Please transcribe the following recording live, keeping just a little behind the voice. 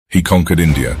He conquered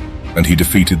India, and he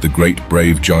defeated the great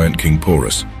brave giant King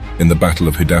Porus in the Battle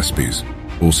of Hydaspes,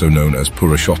 also known as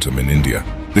Purushottam in India.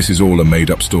 This is all a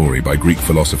made-up story by Greek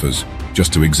philosophers,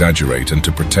 just to exaggerate and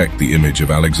to protect the image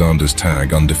of Alexander's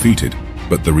tag undefeated,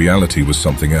 but the reality was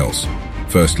something else.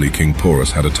 Firstly, King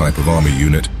Porus had a type of army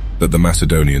unit that the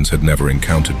Macedonians had never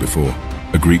encountered before.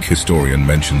 A Greek historian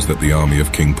mentions that the army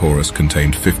of King Porus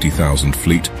contained 50,000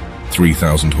 fleet,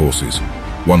 3,000 horses,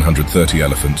 130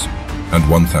 elephants, and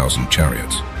 1,000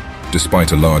 chariots.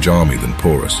 Despite a large army than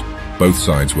Porus, both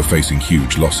sides were facing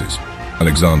huge losses.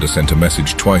 Alexander sent a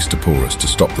message twice to Porus to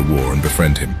stop the war and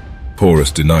befriend him. Porus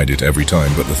denied it every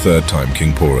time, but the third time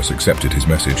King Porus accepted his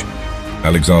message.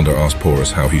 Alexander asked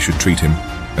Porus how he should treat him,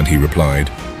 and he replied,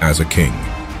 "As a king."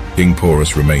 King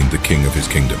Porus remained the king of his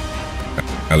kingdom.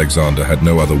 Alexander had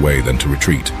no other way than to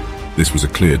retreat. This was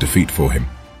a clear defeat for him.